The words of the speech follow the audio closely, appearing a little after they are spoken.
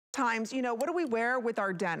Times, you know, what do we wear with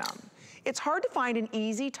our denim? It's hard to find an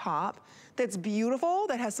easy top that's beautiful,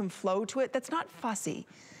 that has some flow to it, that's not fussy.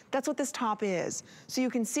 That's what this top is. So you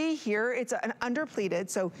can see here, it's an under pleated,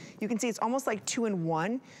 so you can see it's almost like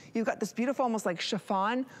 2-in-1. You've got this beautiful, almost like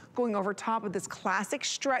chiffon going over top of this classic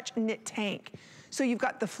stretch knit tank. So you've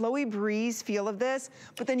got the flowy breeze feel of this,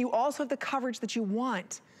 but then you also have the coverage that you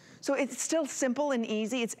want. So it's still simple and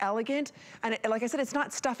easy, it's elegant, and like I said, it's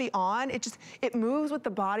not stuffy on, it moves with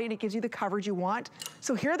the body and it gives you the coverage you want.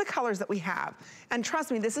 So here are the colors that we have. And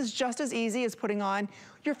trust me, this is just as easy as putting on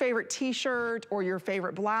your favorite t-shirt or your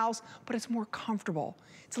favorite blouse, but it's more comfortable.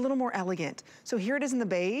 It's a little more elegant. So here it is in the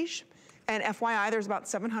beige, and FYI, there's about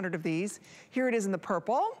 700 of these. Here it is in the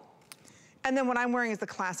purple. And then what I'm wearing is the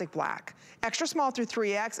classic black. Extra small through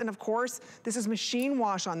 3X, and of course, this is machine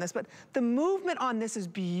wash on this, but the movement on this is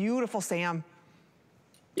beautiful, Sam.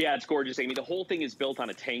 Yeah, it's gorgeous, Amy. The whole thing is built on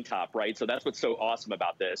a tank top, right? So that's what's so awesome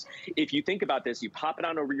about this. If you think about this, you pop it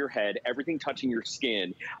on over your head, everything touching your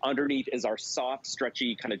skin. Underneath is our soft,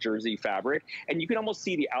 stretchy kind of jersey fabric. And you can almost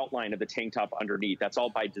see the outline of the tank top underneath. That's all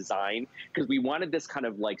by design, because we wanted this kind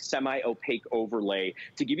of like semi-opaque overlay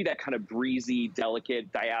to give you that kind of breezy,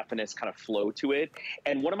 delicate, diaphanous kind of flow to it.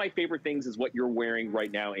 And one of my favorite things is what you're wearing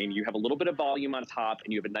right now, Amy. You have a little bit of volume on top,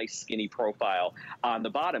 and you have a nice skinny profile on the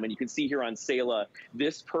bottom. And you can see here on Sayla,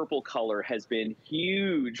 this purple color has been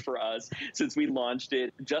huge for us since we launched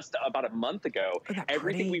it just about a month ago.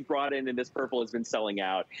 Everything we've brought in this purple has been selling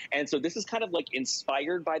out. And so this is kind of like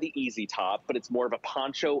inspired by the Easy Top, but it's more of a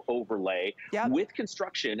poncho overlay with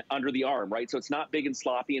construction under the arm, right? So it's not big and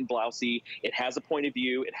sloppy and blousy. It has a point of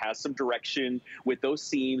view. It has some direction with those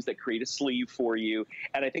seams that create a sleeve for you.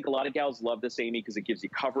 And I think a lot of gals love this, Amy, because it gives you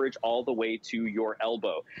coverage all the way to your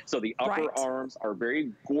elbow. So the upper arms are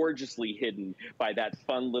very gorgeously hidden by that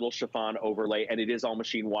fun little chiffon overlay, and it is all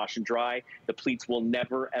machine wash and dry. The pleats will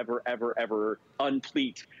never, ever, ever, ever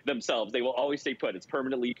unpleat themselves. They will always stay put. It's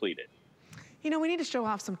permanently pleated. You know, we need to show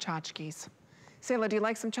off some tchotchkes. Sayla, do you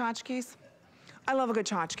like some tchotchkes? I love a good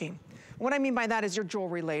tchotchke. What I mean by that is your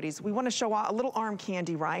jewelry, ladies. We want to show off a little arm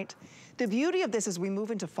candy, right? The beauty of this as we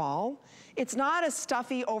move into fall, it's not a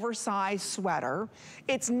stuffy, oversized sweater.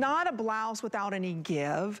 It's not a blouse without any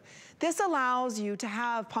give. This allows you to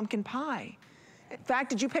have pumpkin pie. In fact,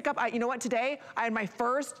 did you pick up, you know what, today I had my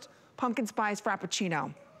first pumpkin spice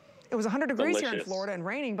frappuccino. It was 100 degrees here in Florida and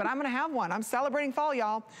raining, but I'm gonna have one. I'm celebrating fall,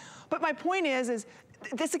 y'all. But my point is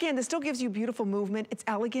this again, this still gives you beautiful movement. It's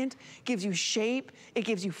elegant, gives you shape, it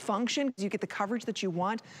gives you function, you get the coverage that you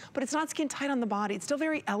want, but it's not skin tight on the body. It's still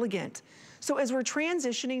very elegant. So as we're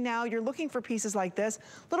transitioning now, you're looking for pieces like this, a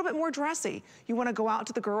little bit more dressy. You wanna go out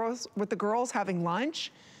to the girls, with the girls having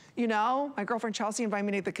lunch. You know, my girlfriend Chelsea invited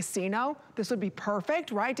me to the casino. This would be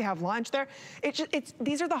perfect, right, to have lunch there.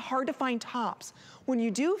 These are the hard to find tops. When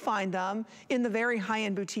you do find them in the very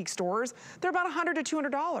high-end boutique stores, they're about $100 to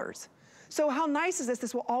 $200. So how nice is this?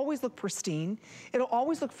 This will always look pristine. It'll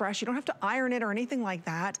always look fresh. You don't have to iron it or anything like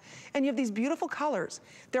that. And you have these beautiful colors.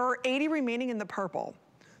 There are 80 remaining in the purple.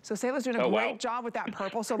 So Sayla's doing a great job with that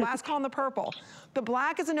purple. So last call in the purple. The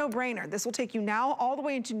black is a no-brainer. This will take you now all the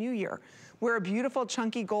way into New Year. Wear a beautiful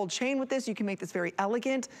chunky gold chain with this. You can make this very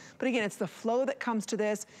elegant. But again, it's the flow that comes to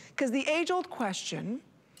this. Because the age-old question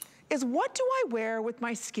is, what do I wear with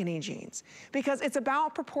my skinny jeans? Because it's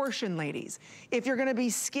about proportion, ladies. If you're gonna be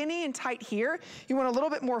skinny and tight here, you want a little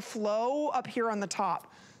bit more flow up here on the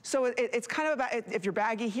top. So it's kind of about, if you're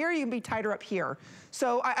baggy here, you can be tighter up here.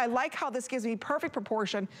 So I like how this gives me perfect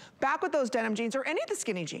proportion back with those denim jeans or any of the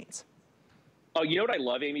skinny jeans. Oh, you know what I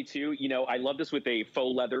love, Amy, too? You know, I love this with a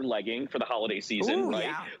faux leather legging for the holiday season, right?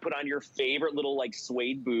 Yeah. Put on your favorite little, like,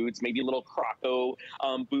 suede boots, maybe a little croco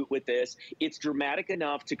boot with this. It's dramatic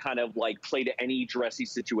enough to kind of, like, play to any dressy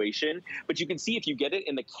situation. But you can see if you get it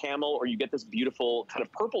in the camel or you get this beautiful kind of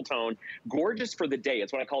purple tone, gorgeous for the day.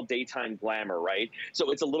 It's what I call daytime glamour, right?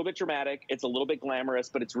 So it's a little bit dramatic, it's a little bit glamorous,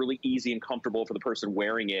 but it's really easy and comfortable for the person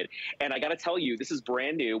wearing it. And I got to tell you, this is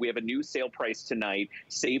brand new. We have a new sale price tonight,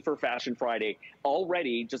 save for Fashion Friday.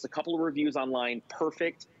 Already, just a couple of reviews online,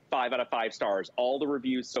 perfect, 5 out of 5 stars. All the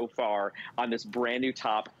reviews so far on this brand new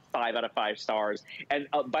top, 5 out of 5 stars. And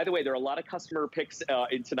by the way, there are a lot of customer picks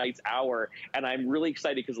in tonight's hour, and I'm really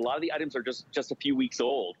excited because a lot of the items are just a few weeks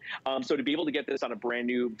old. So to be able to get this on a brand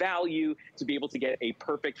new value, to be able to get a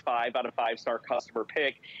perfect 5 out of 5 star customer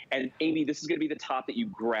pick, and Amy, this is going to be the top that you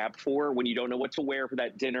grab for when you don't know what to wear for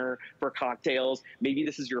that dinner, for cocktails. Maybe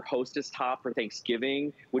this is your hostess top for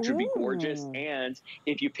Thanksgiving, which would be gorgeous. And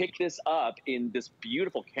if you pick this up in this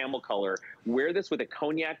beautiful camel color, wear this with a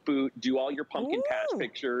cognac boot, do all your pumpkin patch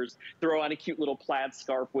pictures. shoulders, throw on a cute little plaid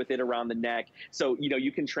scarf with it around the neck. So, you know,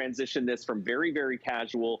 you can transition this from very, very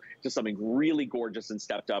casual to something really gorgeous and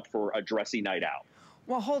stepped up for a dressy night out.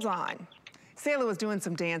 Well, hold on. Sayla was doing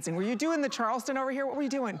some dancing. Were you doing the Charleston over here? What were you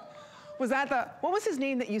doing? Was that the, what was his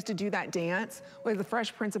name that used to do that dance with the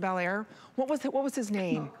Fresh Prince of Bel-Air? What was his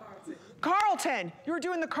name? Carlton. You were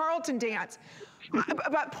doing the Carlton dance.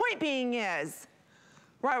 But point being is,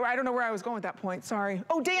 right, I don't know where I was going with that point, sorry.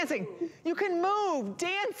 Oh, dancing. You can move,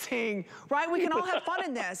 dancing, right? We can all have fun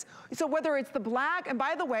in this. So whether it's the black, and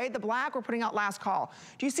by the way, the black, we're putting out last call.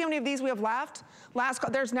 Do you see how many of these we have left? Last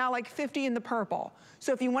call, there's now like 50 in the purple.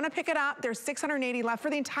 So if you wanna pick it up, there's 680 left for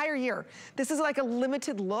the entire year. This is like a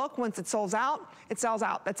limited look. Once it sells out,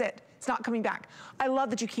 that's it. It's not coming back. I love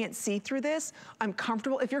that you can't see through this. I'm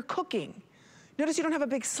comfortable if you're cooking. Notice you don't have a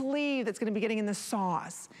big sleeve that's gonna be getting in the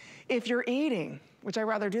sauce. If you're eating, which I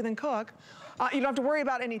rather do than cook, you don't have to worry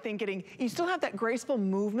about anything getting, you still have that graceful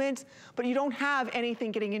movement, but you don't have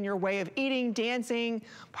anything getting in your way of eating, dancing,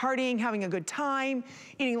 partying, having a good time,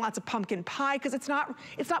 eating lots of pumpkin pie, because it's not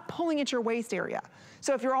pulling at your waist area.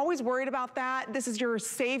 So if you're always worried about that, this is your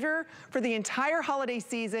savior for the entire holiday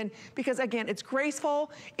season, because again, it's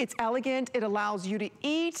graceful, it's elegant, it allows you to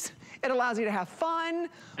eat, it allows you to have fun,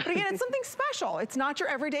 but again, it's something special. It's not your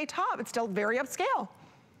everyday top, it's still very upscale.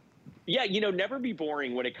 Yeah, you know, never be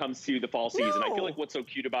boring when it comes to the fall season. No. I feel like what's so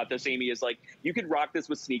cute about this, Amy, is like you could rock this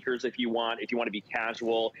with sneakers if you want to be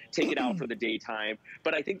casual, take it out for the daytime.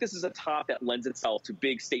 But I think this is a top that lends itself to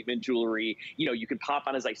big statement jewelry. You know, you can pop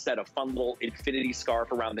on, as I said, a fun little infinity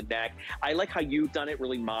scarf around the neck. I like how you've done it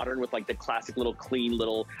really modern with like the classic little clean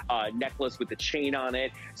little necklace with the chain on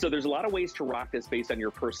it. So there's a lot of ways to rock this based on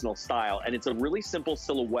your personal style. And it's a really simple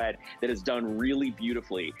silhouette that is done really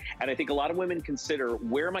beautifully. And I think a lot of women consider,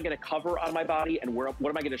 where am I going to cover on my body and what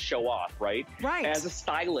am I going to show off, right? Right. As a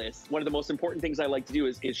stylist, one of the most important things I like to do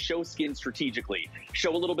is show skin strategically.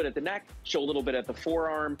 Show a little bit at the neck, show a little bit at the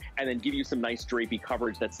forearm, and then give you some nice drapey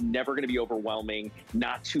coverage that's never going to be overwhelming,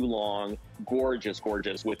 not too long, gorgeous,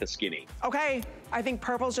 gorgeous with a skinny. Okay, I think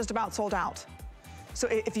purple's just about sold out. So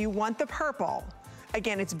if you want the purple,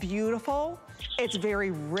 again, it's beautiful, it's very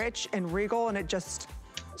rich and regal, and it just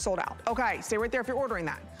sold out. Okay, stay right there if you're ordering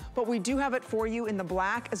that. But we do have it for you in the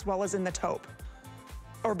black as well as in the taupe.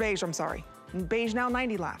 Or beige, I'm sorry. Beige now,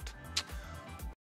 90 left.